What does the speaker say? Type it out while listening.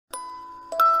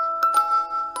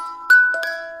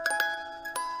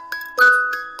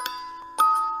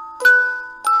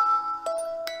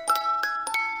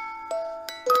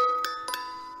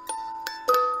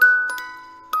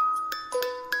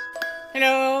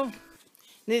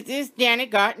This is Janet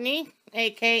Gartney,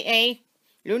 aka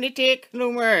Lunatic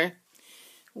Loomer.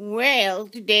 Well,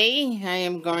 today I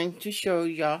am going to show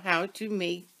y'all how to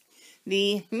make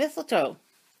the mistletoe.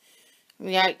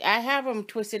 Yeah, I have them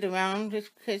twisted around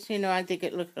just because, I think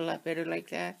it looks a lot better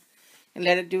like that. And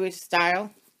let it do its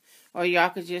style. Or y'all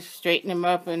could just straighten them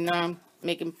up and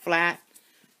make them flat.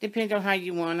 Depends on how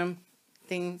you want them.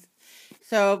 Things.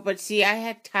 So, but see, I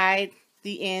had tied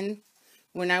the end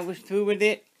when I was through with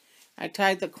it. I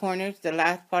tied the corners, the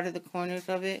last part of the corners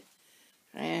of it,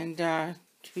 and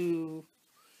to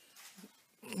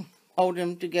hold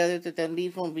them together so that the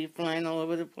leaves won't be flying all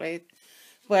over the place.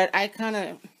 But I kind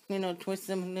of, twist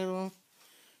them a little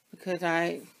because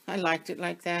I liked it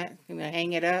like that.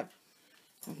 Hang it up.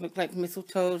 It looked like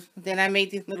mistletoes. Then I made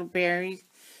these little berries.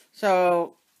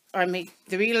 So I made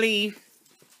 3 leaves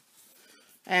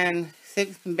and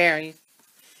 6 berries.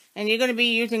 And you're going to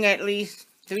be using at least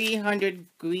 300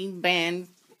 green bands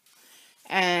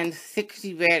and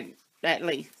 60 red at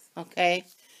least, okay?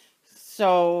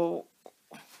 So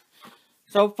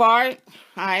far,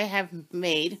 I have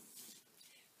made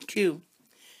 2.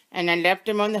 And I left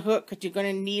them on the hook because you're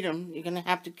going to need them. You're going to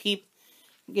have to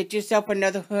get yourself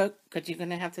another hook because you're going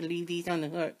to have to leave these on the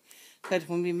hook. Because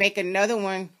when we make another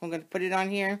one, we're going to put it on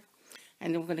here.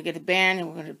 And then we're going to get a band and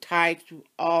we're going to tie it through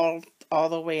all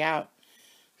the way out.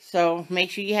 So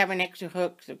make sure you have an extra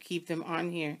hook, so keep them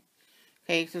on here.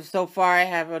 Okay, so far I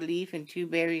have a leaf and 2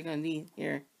 berries on these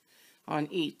here, on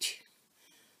each.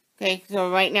 Okay, so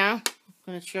right now, I'm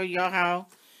going to show y'all how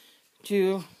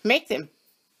to make them.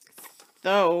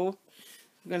 So,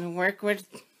 I'm going to work with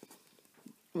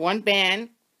 1 band,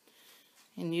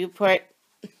 and you put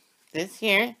this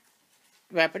here,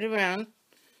 wrap it around,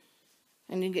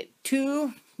 and you get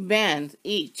 2 bands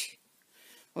each.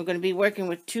 We're going to be working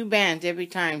with 2 bands every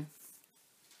time.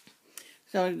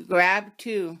 So, grab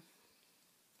 2.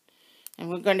 And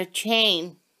we're going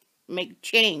to make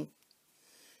chain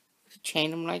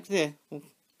them like this.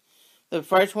 The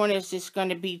first one is just going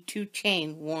to be 2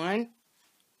 chain. 1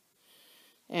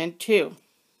 and 2.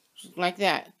 Just like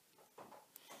that.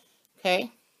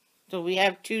 Okay? So we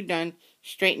have 2 done.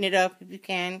 Straighten it up if you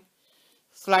can.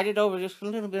 Slide it over just a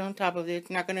little bit on top of it. It's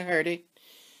not going to hurt it.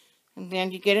 And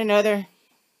then you get another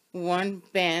 1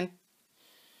 band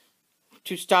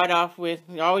to start off with.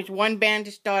 Always 1 band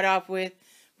to start off with.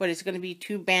 But it's going to be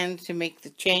 2 bands to make the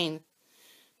chain.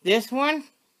 This one,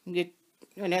 you get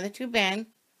another 2 bands.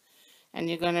 And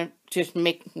you're going to just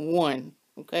make 1.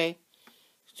 Okay?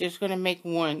 It's just going to make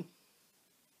 1.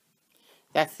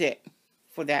 That's it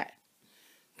for that.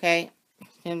 Okay?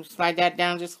 And slide that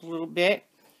down just a little bit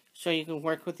so you can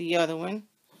work with the other one.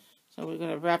 So we're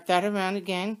going to wrap that around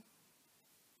again.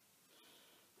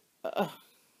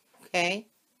 Okay?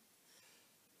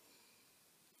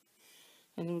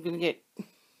 And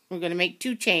we're going to make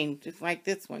 2 chains just like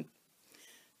this one.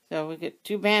 So we get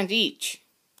 2 bands each.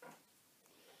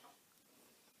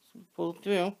 So pull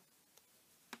through.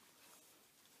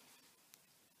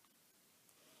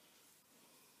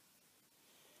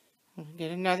 And get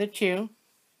another 2.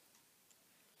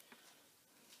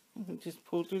 And just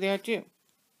pull through there too.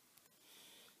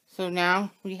 So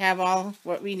now we have all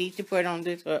what we need to put on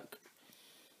this hook.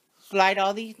 Slide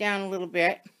all these down a little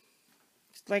bit.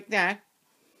 Just like that.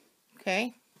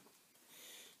 Okay?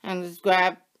 And just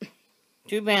grab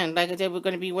 2 bands. Like I said, we're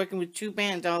going to be working with 2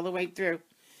 bands all the way through.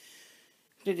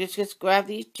 So just grab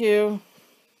these 2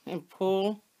 and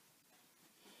pull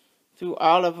through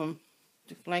all of them.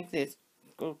 Just like this.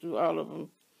 Go through all of them.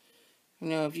 You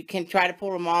know, if you can try to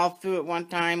pull them all through at one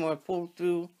time or pull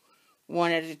through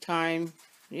one at a time,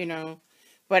 you know.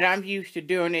 But I'm used to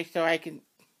doing it so I can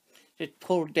just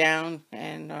pull down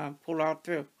and pull all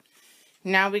through.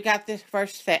 Now we got this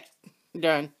first set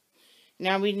done.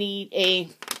 Now we need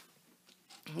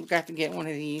we've got to get one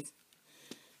of these.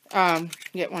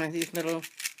 Get one of these little,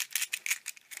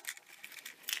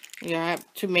 I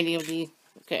have too many of these.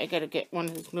 Okay, I gotta get one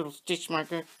of these little stitch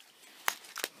markers.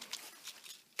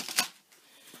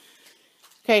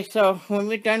 Okay, so when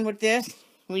we're done with this,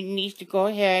 we need to go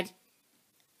ahead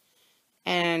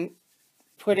and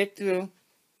put it through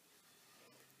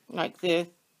like this.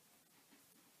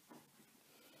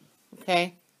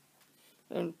 Okay,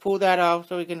 and pull that off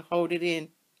so we can hold it in.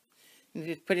 And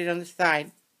just put it on the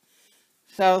side.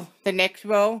 So the next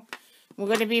row, we're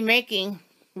going to be making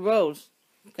rows.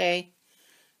 Okay,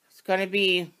 it's going to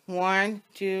be 1,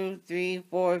 2, 3,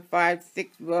 4, 5,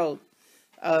 6 rows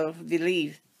of the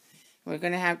leaves. We're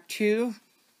going to have two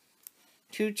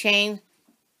chains,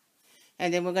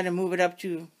 and then we're going to move it up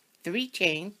to 3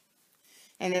 chains,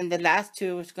 and then the last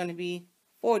 2 is going to be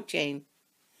 4 chains.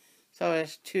 So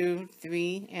it's 2,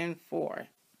 3, and 4.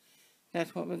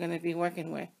 That's what we're going to be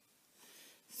working with.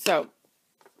 So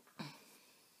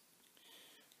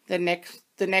the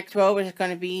next row is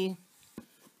going to be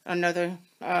another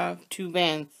 2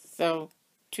 bands. So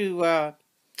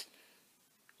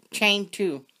chain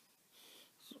 2.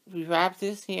 We wrap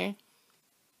this here.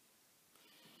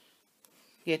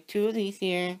 Get 2 of these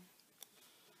here.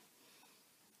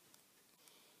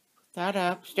 Put that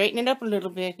up. Straighten it up a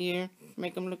little bit here.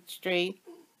 Make them look straight.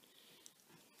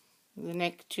 The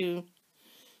next 2.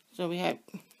 So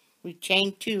we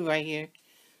chain 2 right here.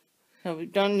 So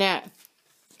we've done that.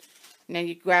 Now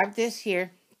you grab this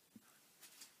here.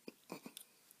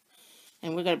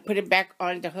 And we're going to put it back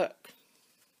on the hook.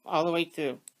 All the way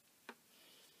through.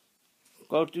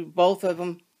 Go through both of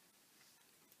them.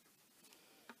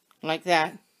 Like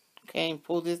that. Okay, and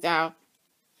pull this out.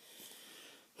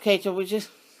 Okay, so we just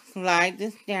slide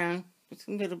this down just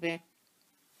a little bit.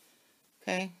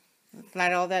 Okay,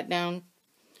 slide all that down.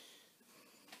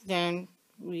 Then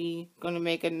we're going to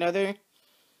make another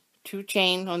 2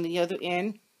 chain on the other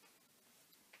end.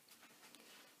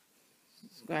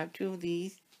 Just grab 2 of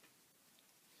these.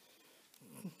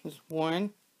 Just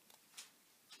 1.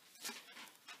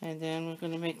 And then we're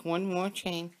going to make 1 more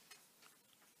chain.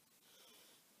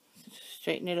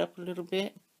 Straighten it up a little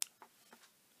bit.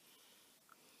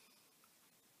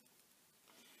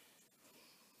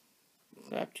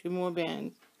 Grab 2 more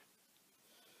bands.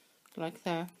 Like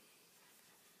that.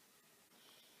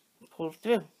 Pull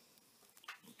through.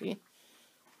 See?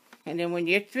 And then when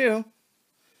you're through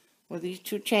with these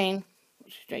 2 chains,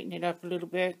 straighten it up a little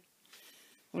bit.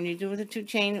 When you do with the 2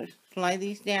 chains, slide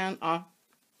these down off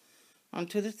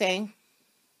onto the thing.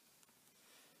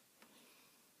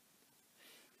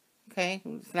 Okay,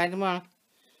 slide them on.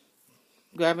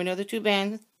 Grab another 2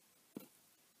 bands.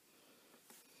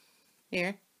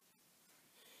 Here.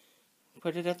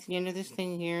 Put it at the end of this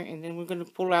thing here, and then we're going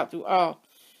to pull out through all.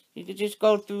 You could just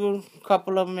go through a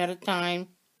couple of them at a time.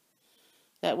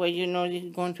 That way you know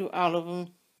you're going through all of them.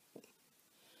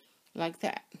 Like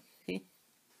that. See?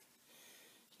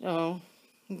 So,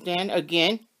 then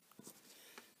again,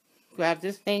 grab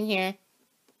this thing here.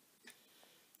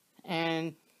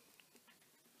 And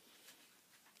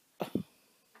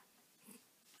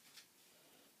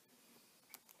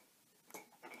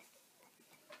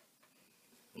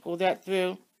pull that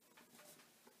through.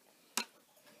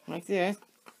 Like this.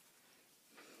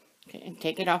 Okay, and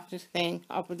take it off this thing,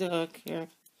 off of the hook here.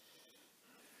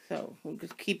 So, we'll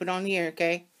just keep it on here,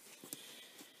 okay?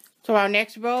 So, our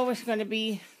next row is going to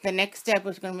be, the next step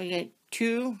is going to be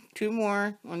two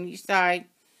more on each side,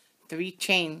 3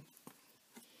 chain.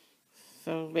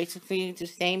 So, basically, it's the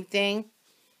same thing,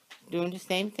 doing the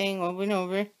same thing over and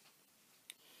over,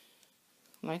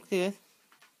 like this.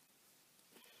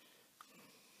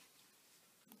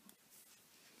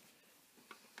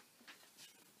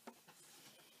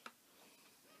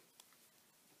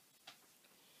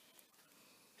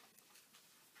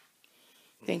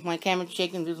 I think my camera's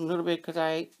shaking just a little bit because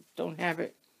I don't have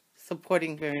it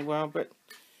supporting very well, but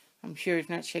I'm sure it's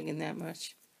not shaking that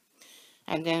much.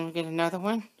 And then we get another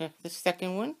one, the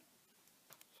second one.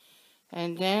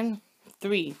 And then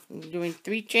 3. We're doing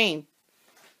 3 chains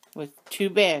with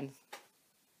 2 bands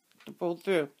to pull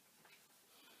through.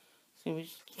 So we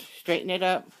straighten it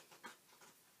up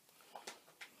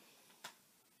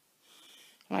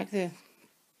like this.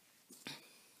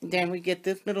 Then we get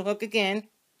this little hook again.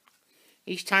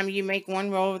 Each time you make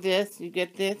 1 row of this, you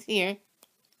get this here.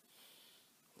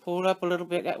 Pull it up a little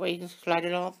bit, that way you can slide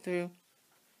it all through.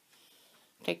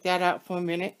 Take that out for a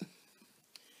minute.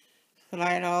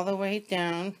 Slide all the way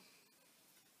down.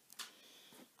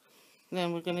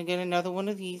 Then we're going to get another one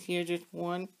of these here, just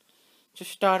 1 to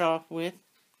start off with.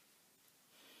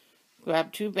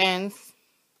 Grab 2 bands.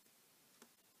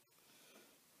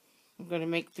 I'm going to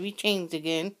make 3 chains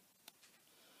again.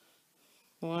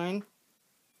 1.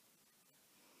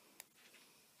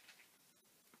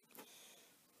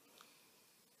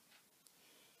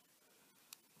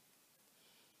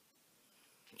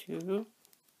 2,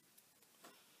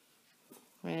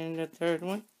 and the third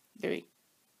one, 3.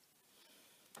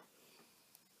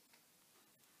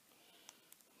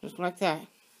 Just like that.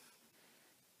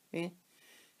 See?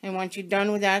 And once you're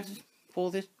done with that, just pull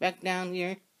this back down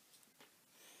here.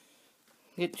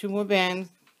 Get 2 more bands.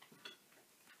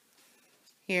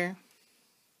 Here.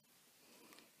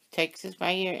 Take this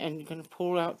right here, and you're going to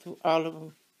pull out through all of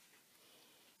them.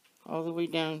 All the way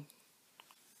down.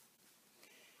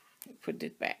 Put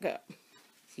this back up.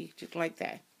 See, just like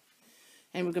that.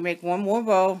 And we're going to make 1 more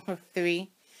row of 3.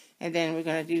 And then we're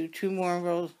going to do 2 more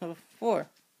rows of 4.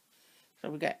 So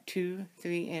we got 2,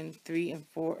 3, and 3, and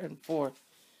 4, and 4.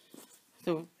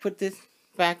 So put this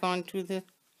back onto the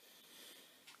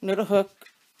little hook,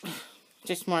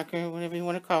 just marker, whatever you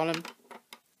want to call them.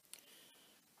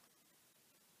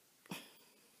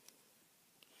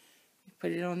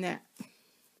 Put it on that.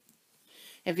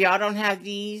 If y'all don't have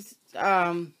these,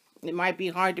 it might be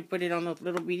hard to put it on those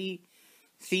little bitty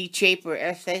C shape or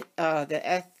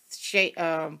the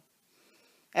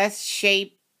S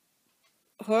shape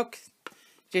hooks.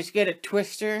 Just get a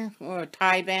twister or a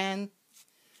tie band,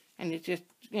 and it just,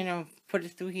 put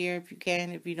it through here if you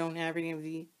can. If you don't have any of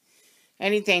these,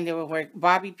 anything that will work.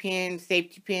 Bobby pin,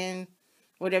 safety pin,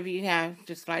 whatever you have,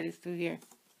 just slide it through here.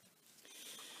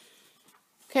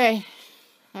 Okay,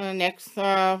 next,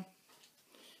 well,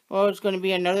 it's going to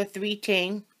be another 3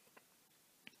 chain.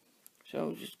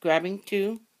 So just grabbing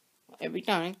 2 every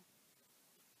time.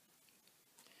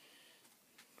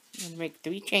 And make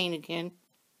 3 chain again.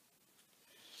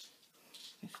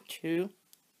 That's 2.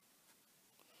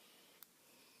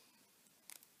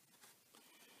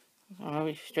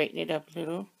 Always straighten it up a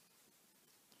little.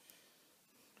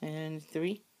 And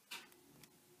 3.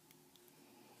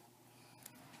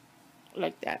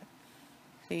 Like that.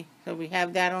 See, so we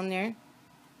have that on there.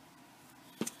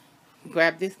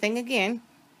 Grab this thing again.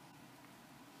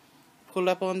 Pull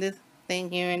up on this thing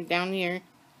here and down here.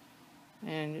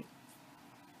 And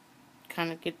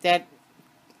kind of get that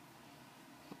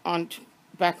on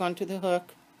back onto the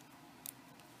hook.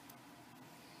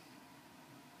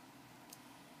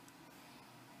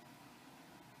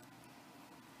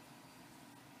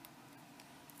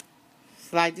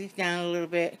 Slide this down a little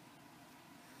bit.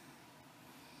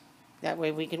 That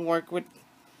way we can work with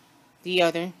the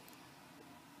other.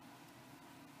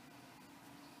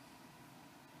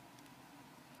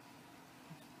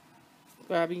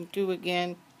 Grabbing 2 again.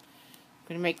 I'm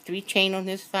going to make 3 chain on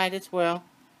this side as well.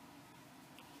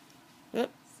 Oops.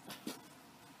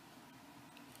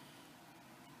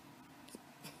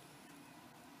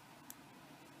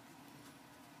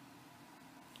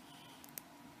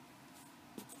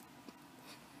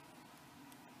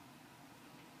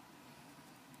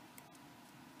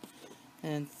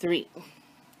 And 3.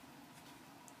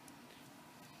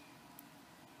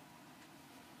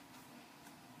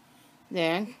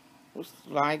 Then we'll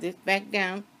slide this back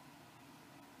down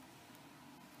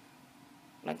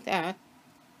like that.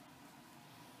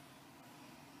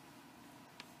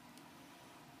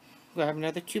 Grab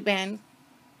another 2 bands.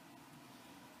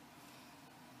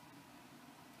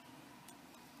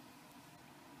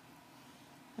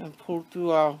 And pull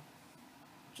through all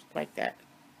just like that.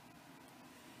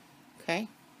 Okay.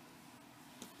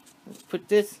 Let's put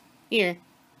this here.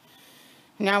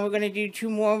 Now we're going to do 2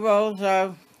 more rows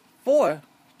of 4.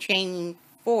 Chain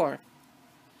 4.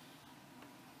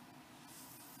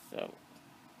 So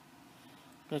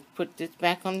let's put this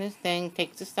back on this thing.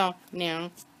 Take this off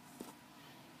now.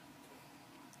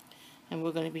 And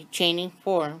we're going to be chaining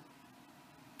 4.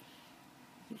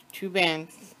 2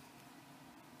 bands.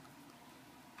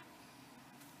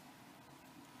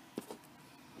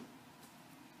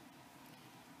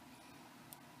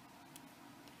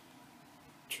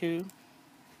 Two.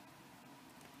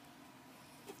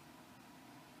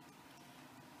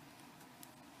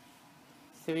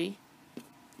 3.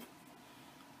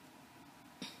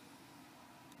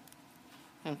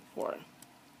 And 4.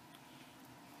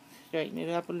 Straighten it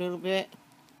up a little bit.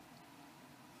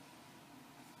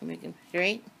 Make them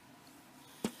straight.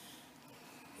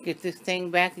 Get this thing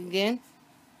back again.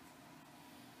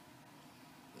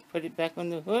 Put it back on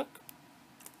the hook.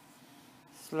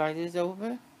 Slide this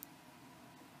over.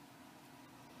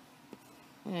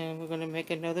 And we're going to make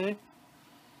another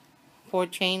 4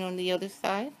 chain on the other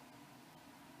side.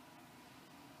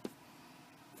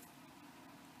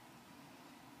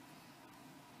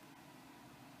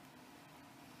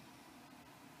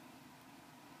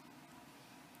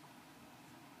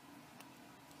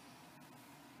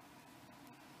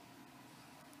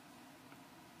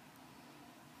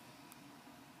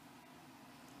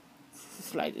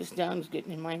 Slide this down, it's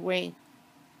getting in my way.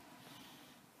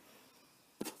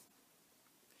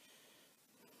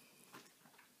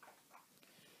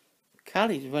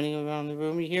 Callie's running around the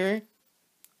room, you hear her?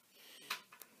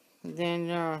 Then,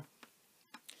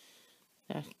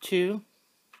 that's 2.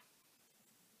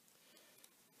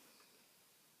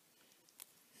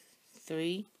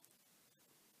 3.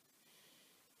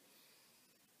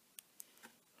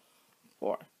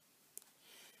 4. So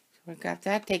we got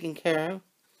that taken care of.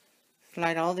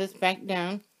 Slide all this back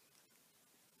down.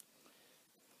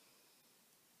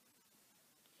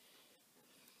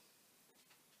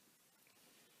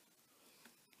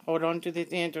 Hold on to this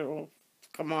end or it'll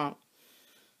come out.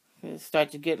 It'll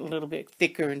start to get a little bit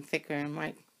thicker and thicker and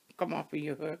might come off of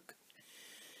your hook.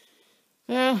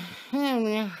 Now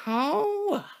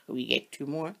we get 2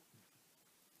 more.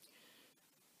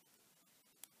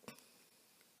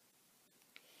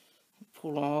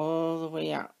 Pull all the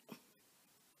way out.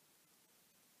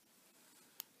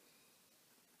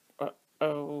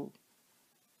 Uh-oh.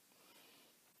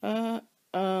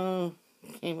 Uh-oh.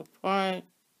 Came apart.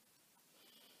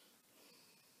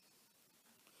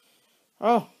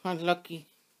 Oh, unlucky.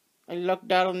 I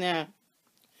lucked out on that.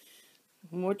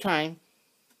 One more time.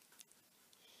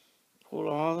 Pull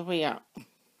all the way out.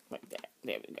 Like that.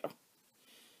 There we go.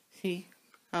 See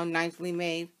how nicely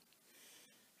made?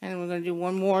 And we're going to do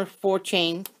one more 4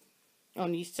 chain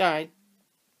on each side.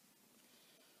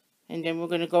 And then we're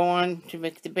going to go on to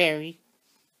make the berry.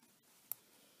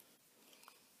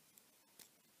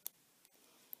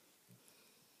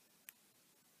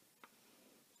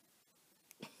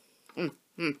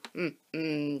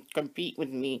 Compete with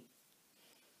me.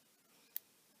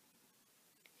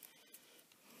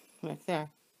 Like that.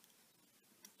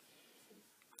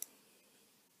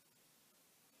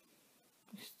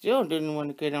 Still didn't want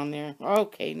to get on there.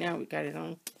 Okay, now we got it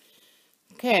on.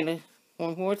 Okay,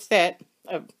 one more set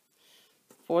of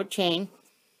 4 chain.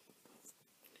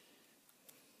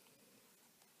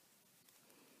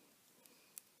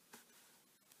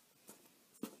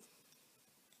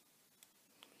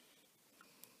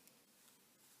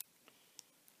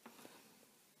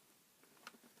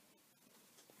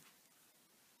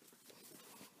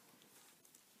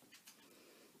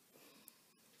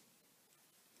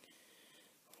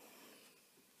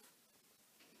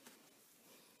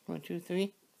 One, 2,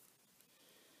 3,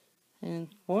 and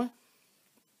 4.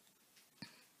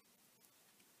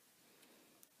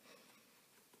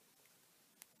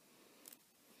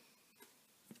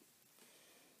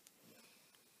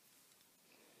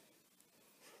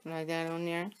 Slide that on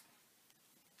there.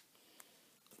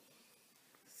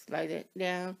 Slide it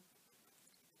down.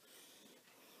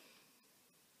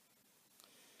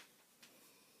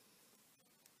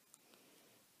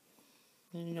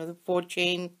 And another 4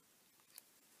 chain.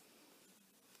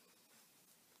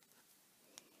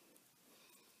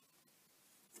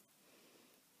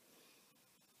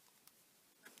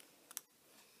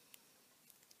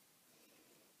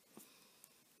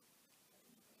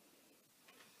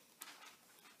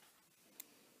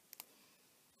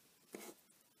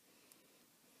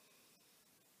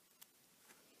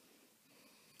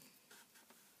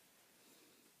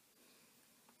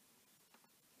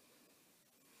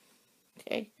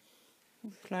 Okay,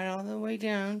 slide all the way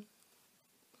down.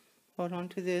 Hold on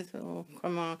to this. Oh,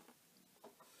 come on.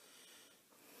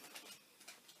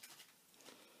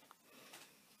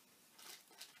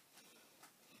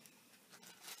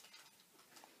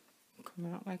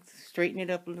 Come out like, straighten it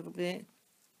up a little bit.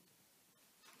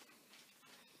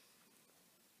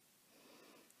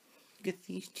 Get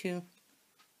these 2.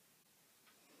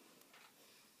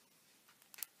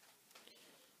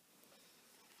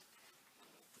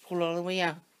 Pull all the way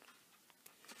out.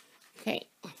 Okay.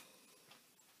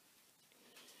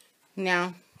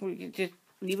 Now, we can just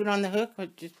leave it on the hook, or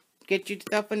just get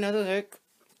yourself another hook.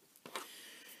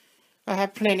 I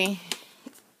have plenty.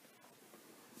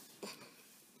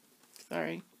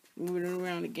 Sorry, moving it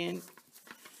around again.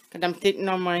 Because I'm sitting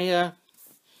on my,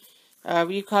 what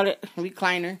do you call it?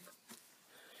 Recliner.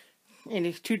 And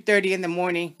it's 2:30 in the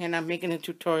morning, and I'm making a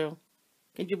tutorial.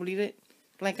 Can you believe it?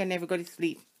 Like I never go to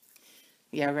sleep.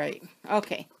 Yeah, right.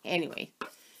 Okay, anyway.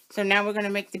 So now we're going to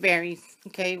make the berries.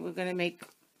 Okay, we're going to make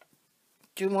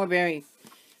 2 more berries.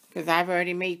 Because I've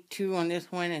already made 2 on this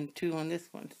one and 2 on this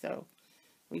one. So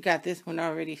we got this one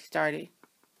already started.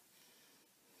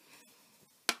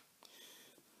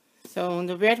 So on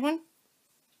the red one,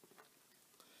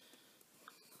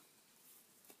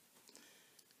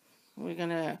 we're going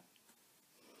to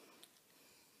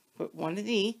put one of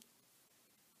these.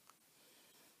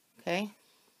 Okay.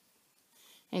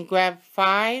 And grab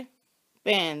 5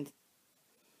 bands.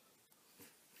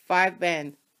 5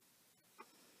 bands.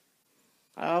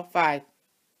 All 5.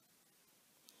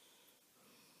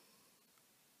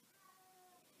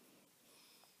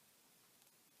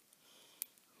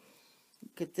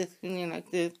 Get this in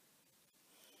like this.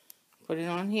 Put it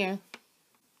on here.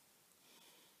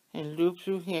 And loop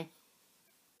through here.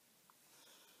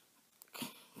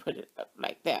 Put it up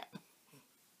like that.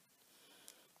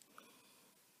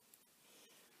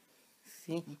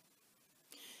 See?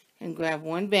 And grab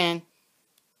 1 band.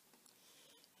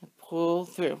 And pull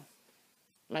through.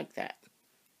 Like that.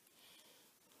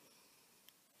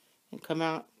 And come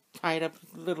out, tie it up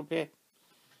a little bit.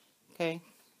 Okay?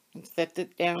 And set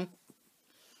it down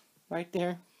right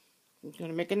there. I'm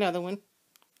going to make another one.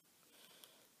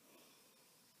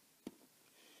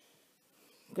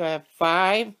 Grab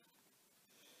 5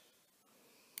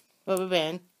 rubber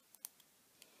band.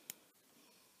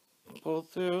 Pull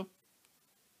through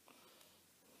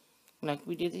like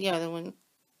we did the other one.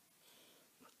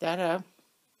 Put that up.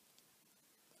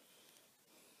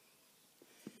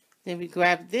 Then we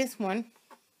grab this one,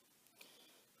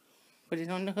 put it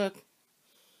on the hook,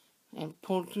 and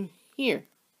pull through here,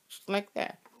 just like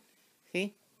that.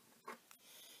 See?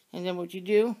 And then what you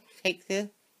do, take this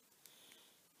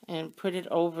and put it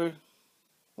over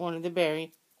one of the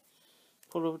berries.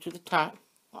 Pull over to the top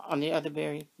on the other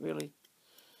berry, really.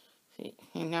 See?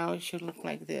 And now it should look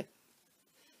like this.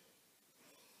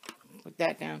 Put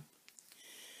that down.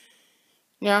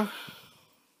 Now,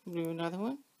 do another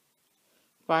one.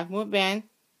 5 more bands.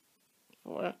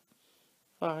 4,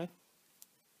 5.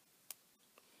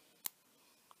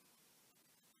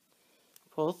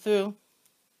 Pull through.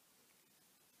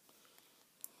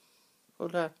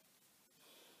 Pull up.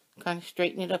 Kind of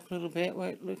straighten it up a little bit where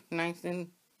it looks nice and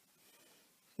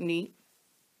neat.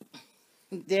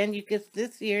 Then you get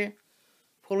this here,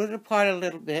 pull it apart a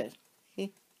little bit.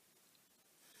 See?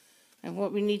 And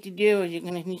what we need to do is you're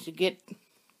going to need to get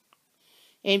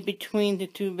in between the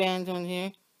 2 bands on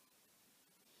here.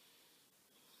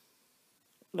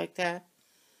 Like that.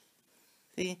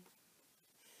 See?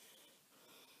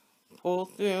 Pull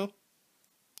through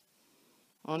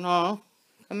on all.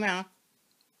 Come out.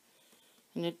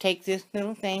 And then take this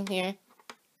little thing here,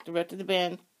 the rest of the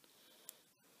band.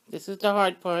 This is the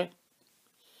hard part.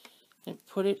 And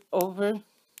put it over.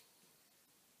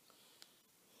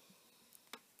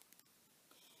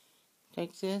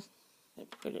 Take this and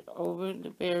put it over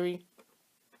the berry.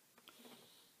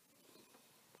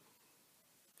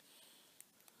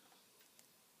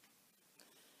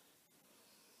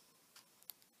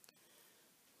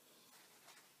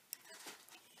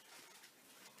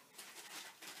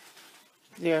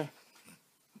 There.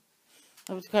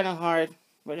 That was kind of hard,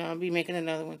 but I'll be making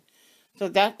another one. So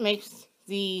that makes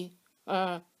the,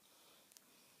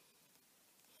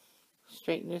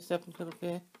 straighten this up a little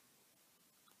bit.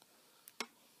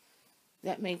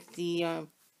 That makes the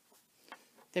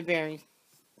berries.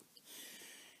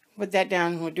 Put that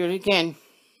down. We'll do it again.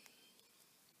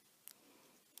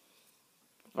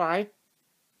 5.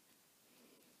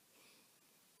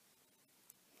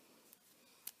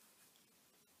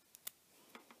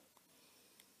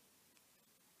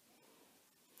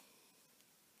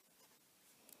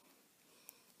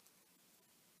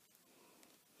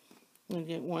 We'll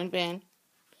get 1 band.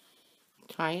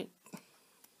 Tie it.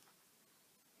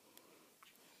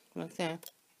 Like that.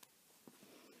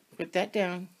 Put that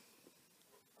down.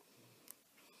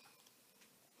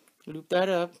 Loop that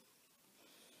up.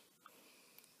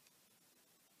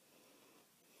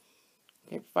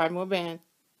 Get 5 more bands.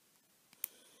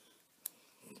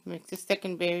 Make the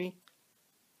second berry.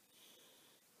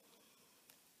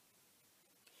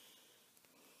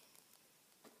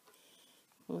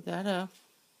 Pull that up.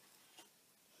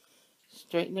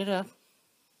 Straighten it up.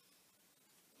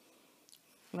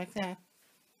 Like that.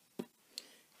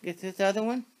 Get this other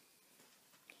one.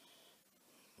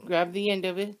 Grab the end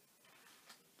of it.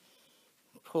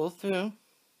 Pull through.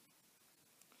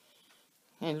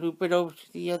 And loop it over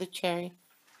to the other cherry.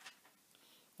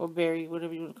 Or berry,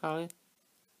 whatever you want to call it.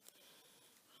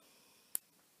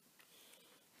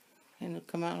 And it'll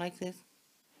come out like this.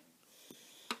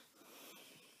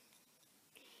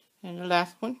 And the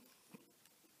last one.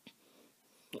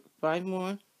 5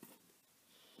 more.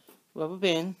 Rubber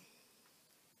band.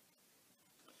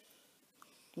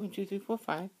 1, 2, 3, 4,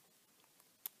 5.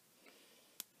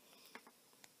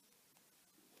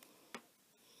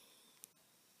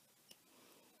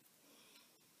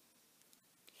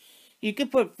 You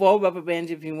could put 4 rubber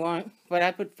bands if you want, but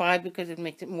I put 5 because it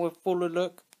makes it more fuller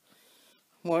look.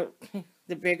 More,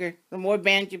 the more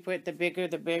bands you put, the bigger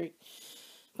the berry.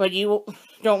 But you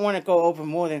don't want to go over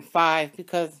more than 5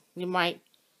 because you might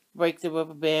break the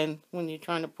rubber band when you're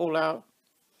trying to pull out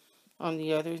on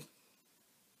the others.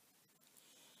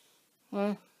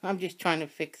 Well, I'm just trying to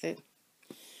fix it.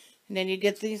 And then you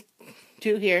get these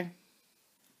 2 here.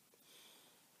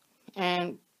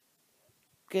 And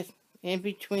get in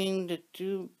between the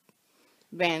 2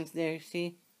 bands there,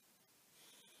 see?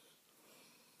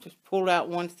 Just pull out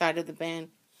one side of the band.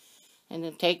 And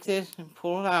then take this and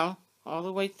pull it out all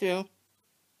the way through.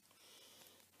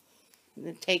 And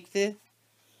then take this,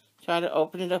 try to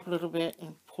open it up a little bit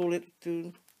and pull it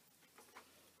through.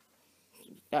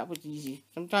 That was easy.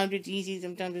 Sometimes it's easy,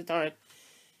 sometimes it's hard.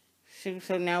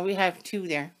 So now we have 2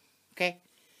 there, okay?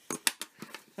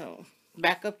 So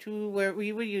back up to where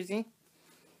we were using.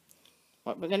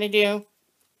 what we're going to do,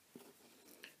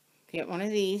 get one of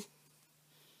these,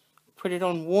 put it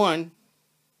on one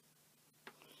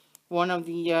of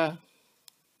the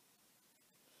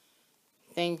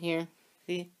thing here.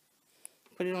 See?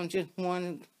 Put it on just one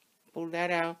and pull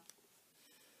that out.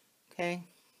 Okay.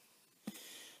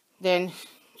 Then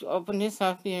open this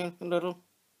up here a little.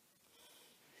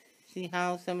 See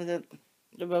how some of the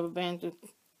rubber bands are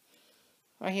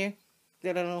right here?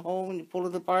 That little hole when you pull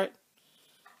it apart.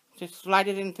 Just slide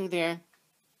it in through there.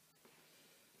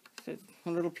 So a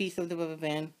little piece of the rubber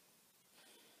band.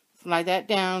 Slide that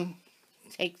down.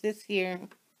 Take this here.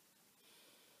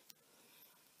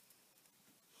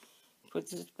 Put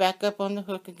this back up on the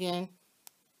hook again.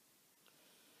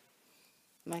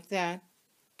 Like that.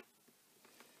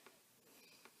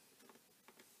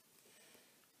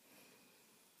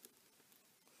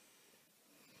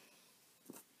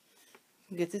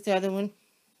 Get this other one.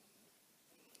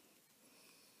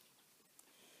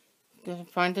 Just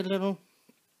find a little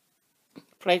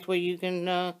place where you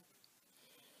can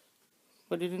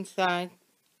put it inside.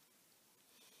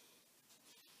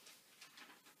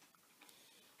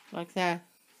 Like that.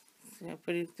 So I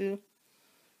put it through.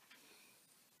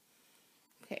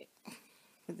 Okay.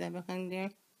 Put that behind there.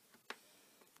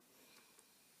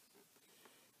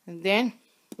 And then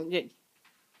we'll get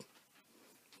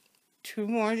 2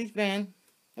 more of these bands.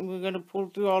 And we're going to pull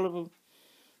through all of them.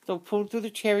 So pull through the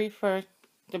cherry first.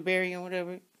 The berry or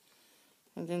whatever.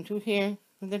 And then through here.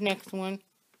 And the next one.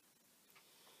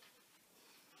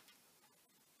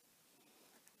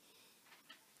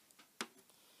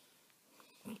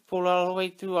 Pull all the way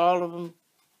through all of them.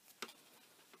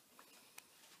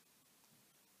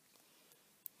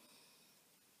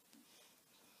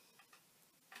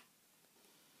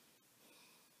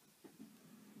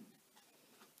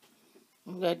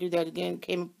 We gotta do that again.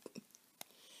 Came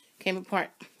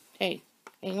apart. Hey,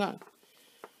 hang on.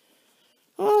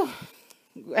 Oh,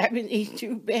 grabbing these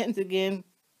 2 bands again.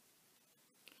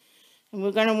 And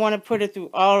we're gonna want to put it through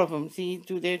all of them. See,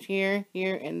 through this here,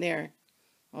 here, and there.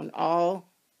 On all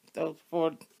those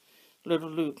 4 little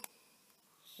loops.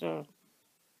 So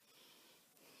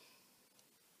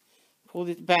pull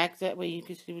this back that way you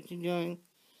can see what you're doing.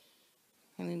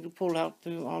 And then you pull out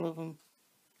through all of them.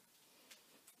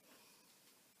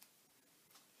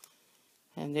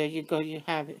 And there you go, you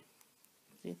have it.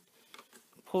 See?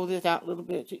 Pull this out a little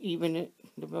bit to even it,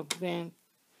 the rubber band,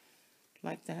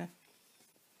 like that.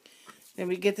 Then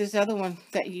we get this other one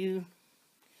that you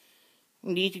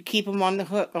need to keep them on the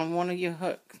hook, on one of your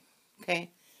hooks, okay?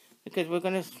 Because we're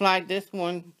going to slide this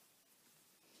one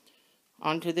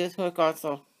onto this hook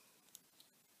also.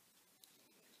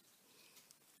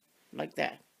 Like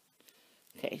that.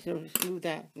 Okay, so let's do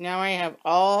that. Now I have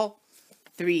all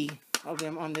 3 of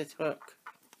them on this hook.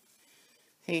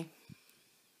 See?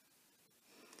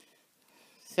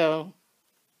 So,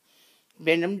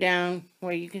 bend them down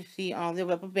where you can see all the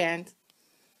rubber bands.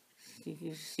 You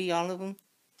can see all of them.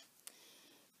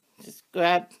 Just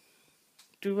grab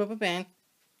 2 rubber bands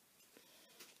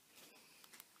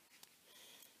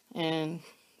and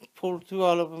pull through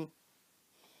all of them.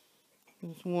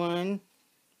 There's 1,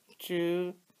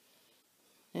 2,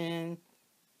 and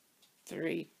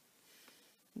 3.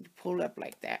 You pull up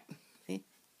like that. See?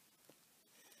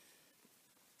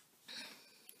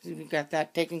 So we got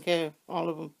that taken care of, all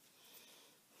of them.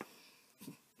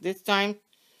 This time,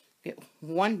 get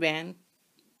 1 band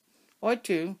or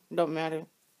 2, don't matter.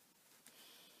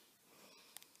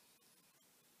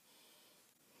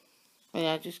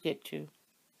 Yeah, just get 2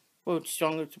 for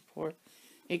stronger support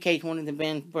in case one of the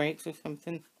bands breaks or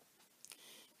something.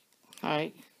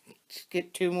 Alright, just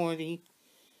get 2 more of these.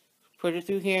 Put it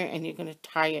through here and you're going to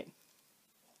tie it.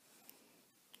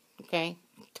 Okay,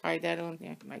 tie that on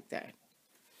there like that.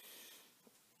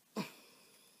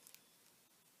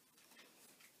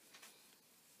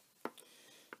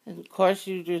 And of course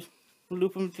you just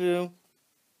loop them through,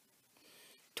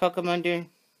 tuck them under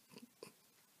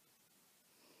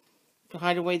to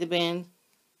hide away the band.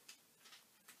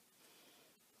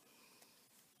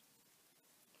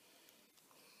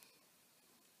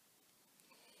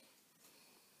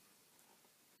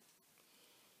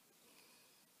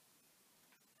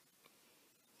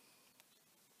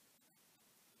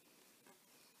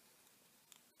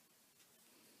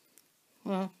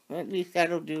 Well, at least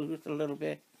that'll do just a little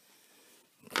bit.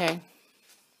 Okay.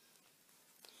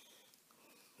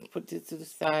 Put this to the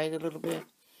side a little bit.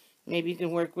 Maybe you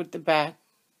can work with the back.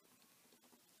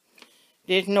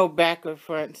 There's no back or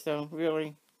front, so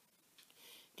really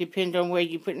depends on where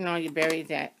you're putting all your berries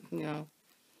at, you know.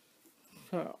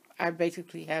 So I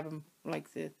basically have them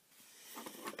like this.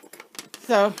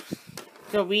 So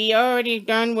So we already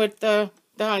done with the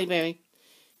holly berry.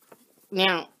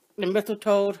 Now, the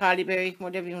mistletoe, holly berry,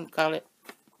 whatever you want to call it.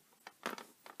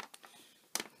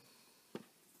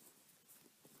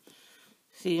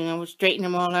 See, you know, we straighten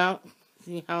them all out.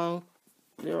 See how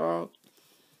they're all...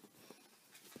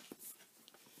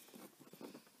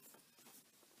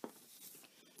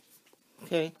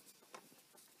 Okay.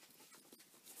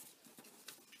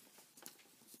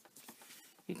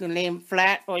 You can lay them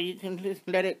flat, or you can just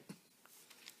let it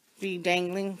be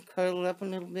dangling, curl up a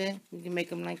little bit. You can make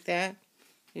them like that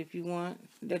if you want.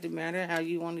 It doesn't matter how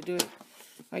you want to do it.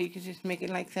 Or you can just make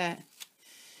it like that.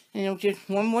 And you know, just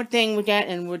one more thing with that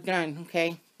and we're done,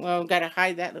 okay? Well, got to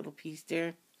hide that little piece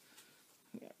there.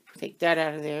 Take that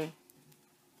out of there.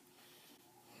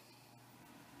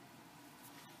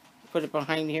 Put it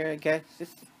behind here, I guess.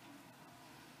 Just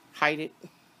hide it.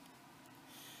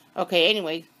 Okay,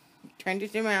 anyway, turn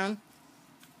this around.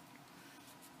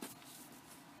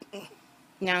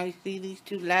 Now you see these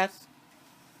two last,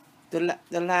 the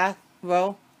last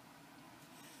row.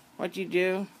 What you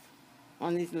do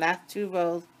on these last two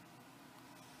rows,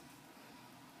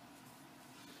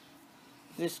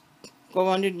 just go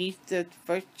underneath the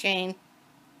first chain,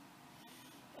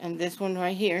 and this one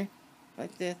right here,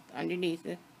 like this, underneath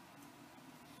it.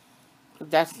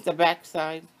 That's the back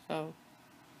side, so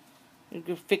you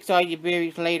can fix all your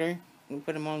berries later and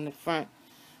put them on the front.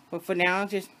 But for now,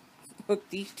 just hook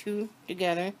these two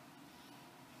together.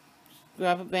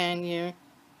 Grab a band here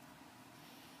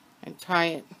and tie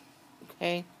it,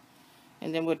 okay?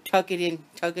 And then we'll tuck it in,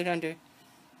 tuck it under.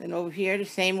 Then over here, the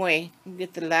same way.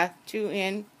 Get the last two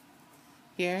in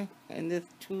here, and this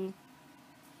two,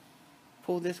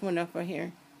 pull this one up right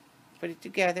here. Put it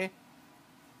together.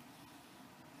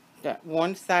 Got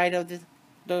one side of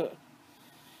the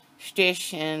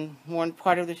stitch and one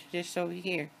part of the stitch over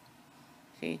here.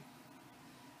 See?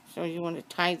 So you want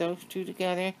to tie those two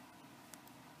together.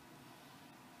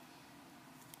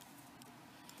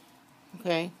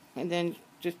 Okay, and then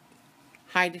just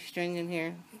hide the string in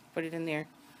here, put it in there.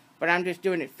 But I'm just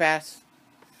doing it fast.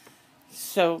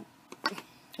 So,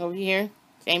 over here,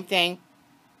 same thing.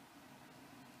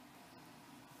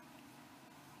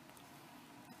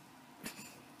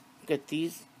 Get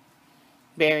these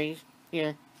berries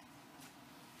here.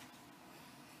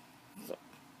 So,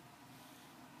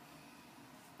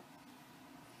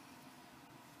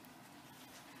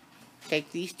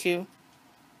 take these two.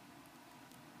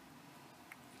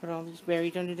 Put all these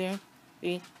berries under there.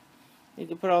 See? You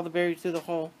can put all the berries through the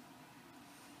hole.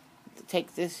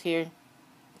 Take this here.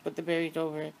 Put the berries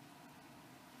over it.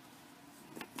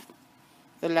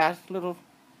 The last little,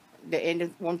 the end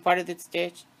of one part of the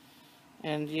stitch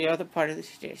and the other part of the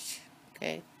stitch.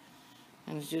 Okay?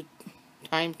 And just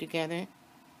tie them together.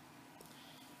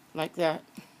 Like that.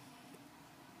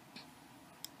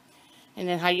 And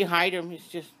then how you hide them is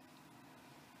just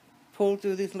pull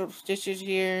through these little stitches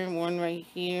here, one right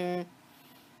here,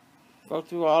 go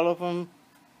through all of them,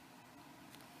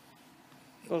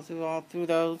 go through all through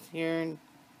those here, and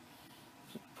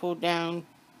pull down,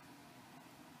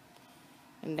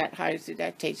 and that hides it,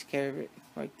 that takes care of it,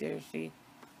 right there, see?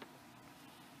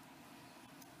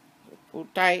 Pull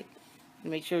tight,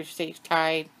 and make sure it stays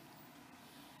tied,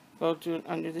 go through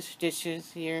under the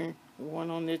stitches here, one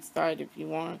on this side if you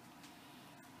want.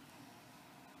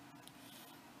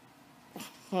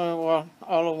 Well,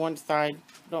 all on one side,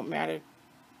 don't matter.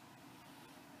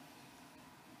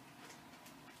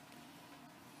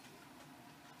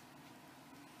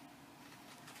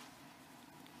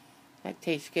 That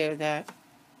takes care of that.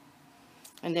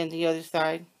 And then the other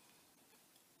side,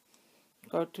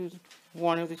 go to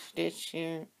one of the stitch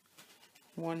here,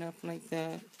 one up like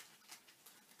that.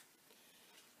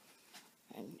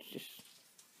 And just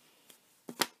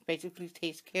basically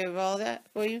takes care of all that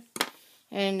for you.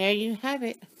 And there you have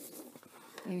it.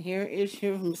 And here is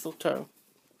your mistletoe.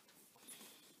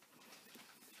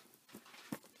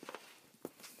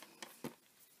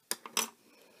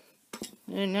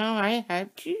 And now I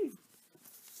have two.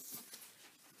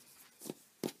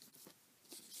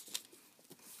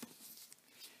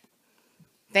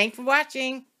 Thanks for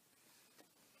watching.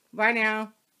 Bye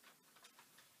now.